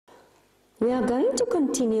We are going to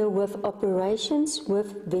continue with operations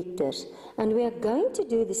with vectors, and we are going to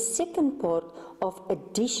do the second part of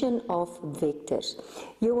addition of vectors.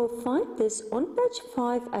 You will find this on page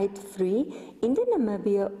 583 in the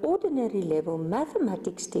Namibian Ordinary Level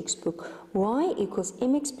Mathematics textbook, y equals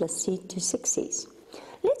mx plus c to success.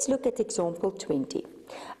 Let's look at example 20.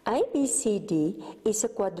 ABCD is a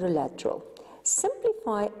quadrilateral.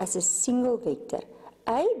 Simplify as a single vector,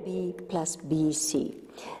 AB plus BC.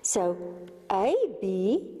 So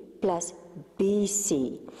AB plus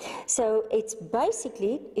BC. So it's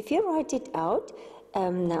basically, if you write it out,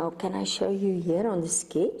 now can I show you here on the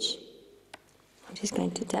sketch? I'm just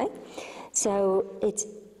going to take. So it's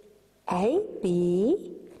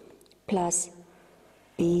AB plus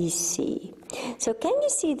BC. So can you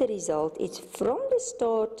see the result? It's from the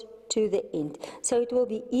start to the end. So it will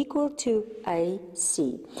be equal to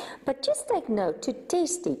AC. But just take note, to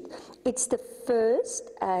test it, it's the first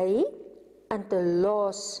A and the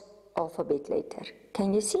last alphabet letter.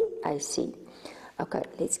 Can you see? AC. Okay,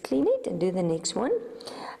 let's clean it and do the next one.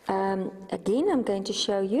 Again, I'm going to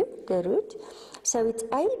show you the root. So it's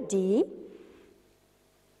AD.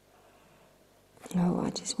 Oh, I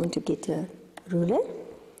just want to get a ruler.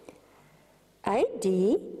 AD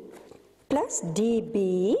plus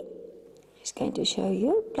DB, just going to show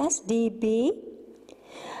you, plus DB,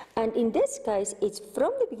 and in this case it's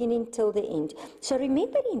from the beginning till the end. So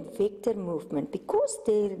remember, in vector movement, because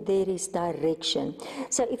there is direction,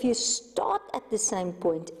 so if you start at the same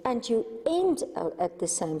point and you end at the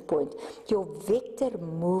same point, your vector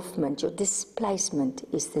movement, your displacement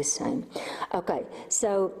is the same. Okay,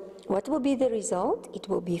 so what will be the result? It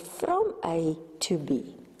will be from A to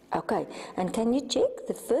B. Okay, and can you check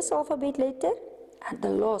the first alphabet letter and the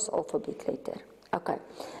last alphabet letter? Okay,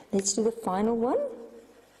 let's do the final one.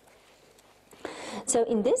 So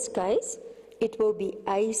in this case, it will be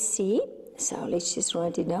AC. So let's just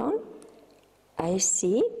write it down.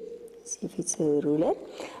 AC, see if it's a ruler,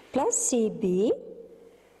 plus CB,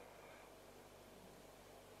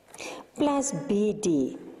 plus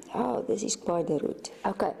BD. Oh, this is quite a root.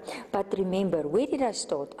 Okay, but remember, where did I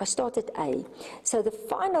start? I started A. So the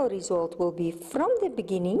final result will be from the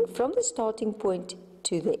beginning, from the starting point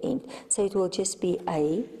to the end. So it will just be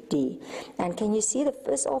AD. And can you see the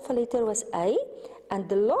first alpha letter was A and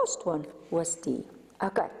the last one was D?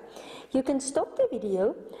 Okay, you can stop the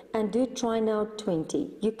video and do try now 20.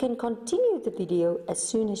 You can continue the video as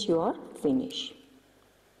soon as you are finished.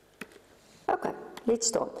 Okay. Let's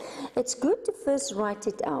start. It's good to first write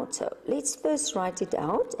it out. So let's first write it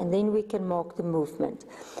out and then we can mark the movement.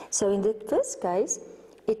 So in the first case,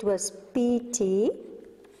 it was PT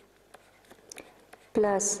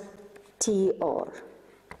plus TR.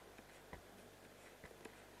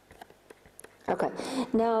 Okay,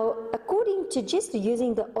 now according to just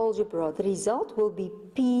using the algebra, the result will be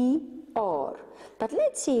PR. But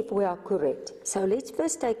let's see if we are correct. So let's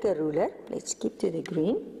first take a ruler. Let's skip to the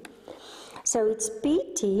green. So it's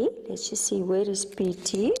PT, let's just see, where is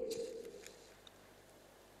PT?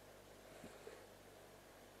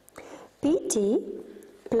 PT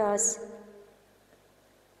plus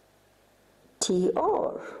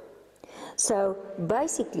TR. So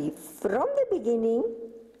basically, from the beginning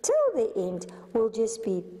till the end will just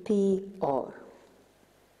be PR.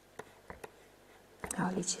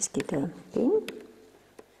 Now let's just get a pen.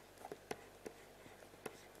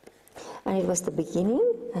 And it was the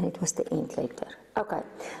beginning and it was the end later. Okay,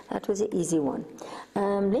 that was an easy one.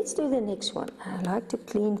 Let's do the next one. I like to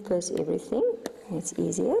clean first everything. It's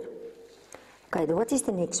easier. Okay, what is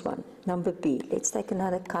the next one? Number B. Let's take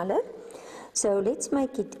another color. So let's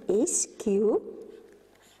make it SQ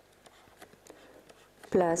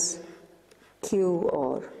plus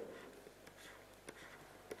QR.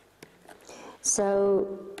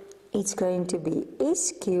 So it's going to be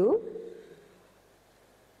SQ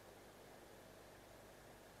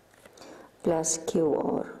plus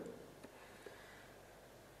QR.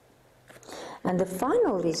 And the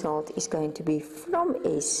final result is going to be from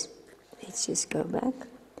S, let's just go back,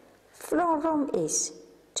 from S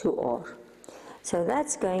to R. So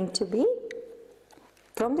that's going to be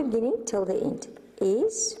from the beginning till the end.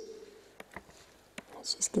 S,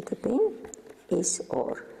 let's just get the pen,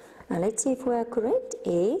 SR. And let's see if we are correct.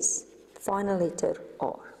 S, final letter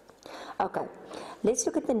R. Okay, let's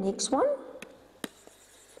look at the next one.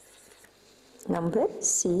 Number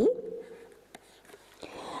C,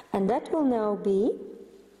 and that will now be,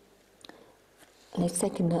 let's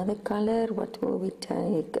take another color. What will we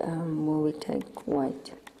take? Will we take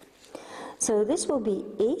white? So this will be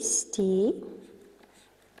ST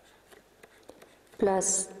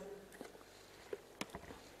plus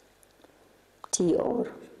TR.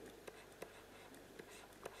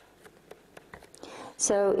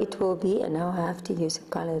 So it will be, and now I have to use a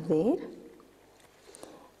color there,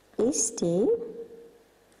 ST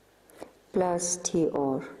plus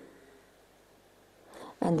TR.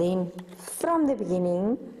 And then from the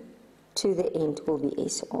beginning to the end will be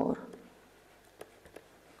SR.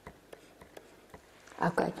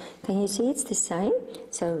 Okay, can you see it's the same?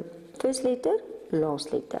 So first letter,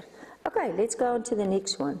 last letter. Okay, let's go on to the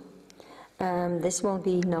next one. This will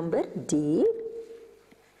be number D.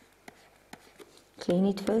 Clean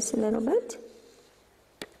it first a little bit.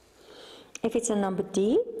 If it's a number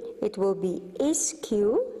D, it will be SQ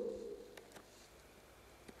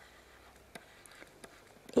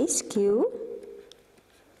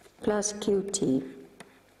plus QT.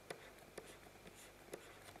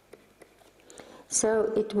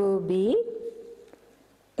 So it will be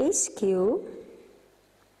SQ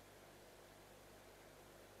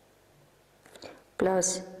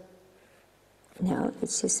plus, now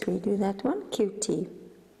let's just redo that one, QT.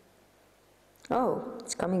 Oh,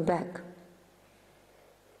 it's coming back.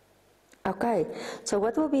 Okay, so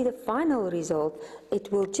what will be the final result?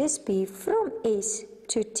 It will just be from S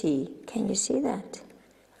to T. Can you see that?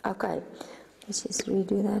 Okay, let's just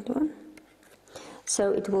redo that one.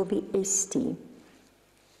 So it will be ST.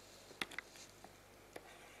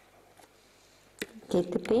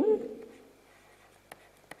 Get the pen.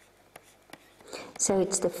 So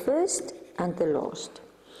it's the first and the last.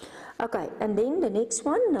 Okay, and then the next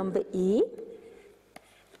one, number E.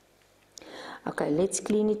 Okay, let's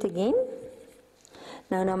clean it again.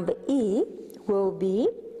 Now number E will be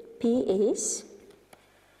PS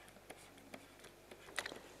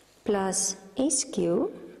plus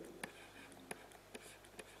SQ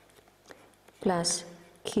plus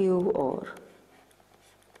QR.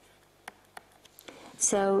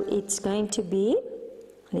 So it's going to be,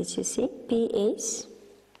 let's just see,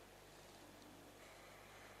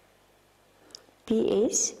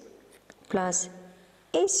 PS plus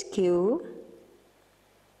SQ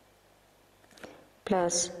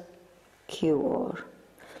plus QR,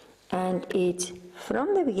 and it's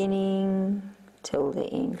from the beginning till the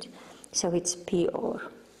end, so it's PR.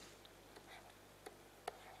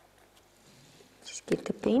 Just get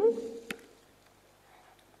the pen.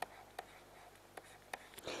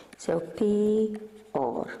 So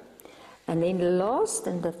PR, and then the last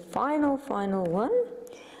and the final one.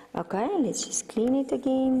 Okay, let's just clean it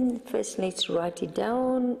again. First, let's write it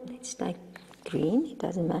down. Let's like green, it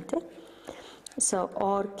doesn't matter. So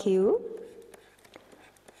RQ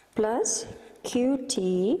plus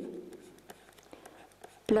QT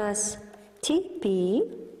plus TP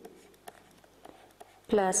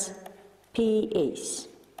plus PS.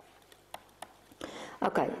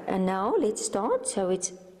 Okay, and now let's start. So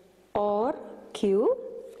it's RQ.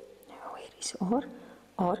 Now where is R?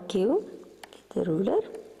 RQ, get the ruler.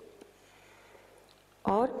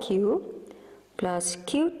 RQ plus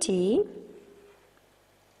QT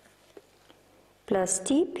plus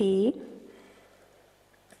TP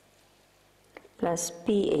plus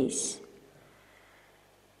PS.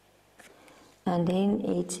 And then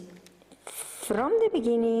it's from the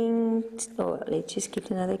beginning, oh, let's just get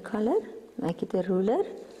another color, make it a ruler,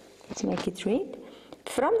 let's make it red.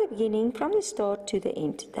 From the beginning, from the start to the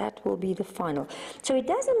end, that will be the final. So it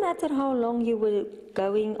doesn't matter how long you were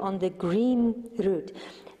going on the green route.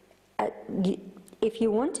 If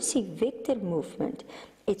you want to see vector movement,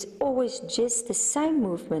 it's always just the same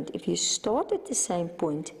movement if you start at the same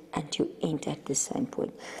point and you end at the same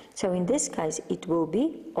point. So in this case, it will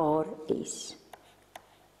be RS.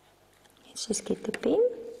 Let's just get the pen.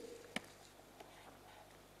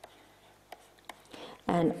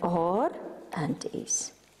 And R and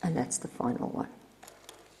S. And that's the final one.